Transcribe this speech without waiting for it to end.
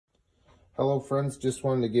Hello friends, just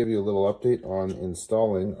wanted to give you a little update on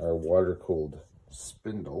installing our water-cooled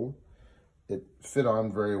spindle. It fit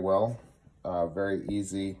on very well, very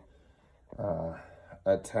easy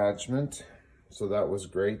attachment, so that was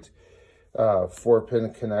great.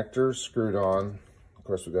 4-pin connector screwed on. Of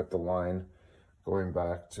course, we got the line going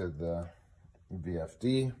back to the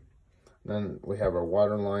VFD. Then we have our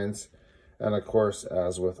water lines, and of course,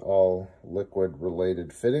 as with all liquid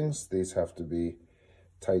related fittings, these have to be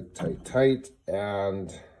tight,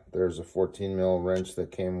 and there's a 14mm wrench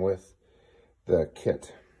that came with the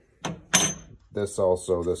kit. This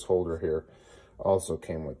holder here also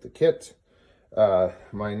came with the kit.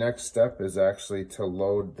 My next step is actually to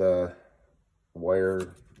load the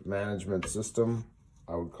wire management system.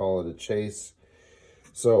 I would call it a chase.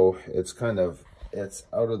 So it's out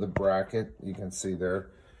of the bracket, you can see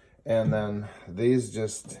there. And then these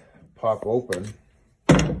just pop open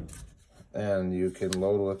and you can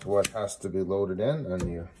load with what has to be loaded in, and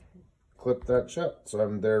you clip that shut. So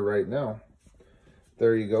I'm there right now.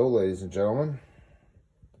 There you go, ladies and gentlemen.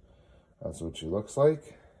 That's what she looks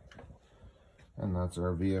like. And that's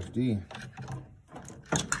our VFD.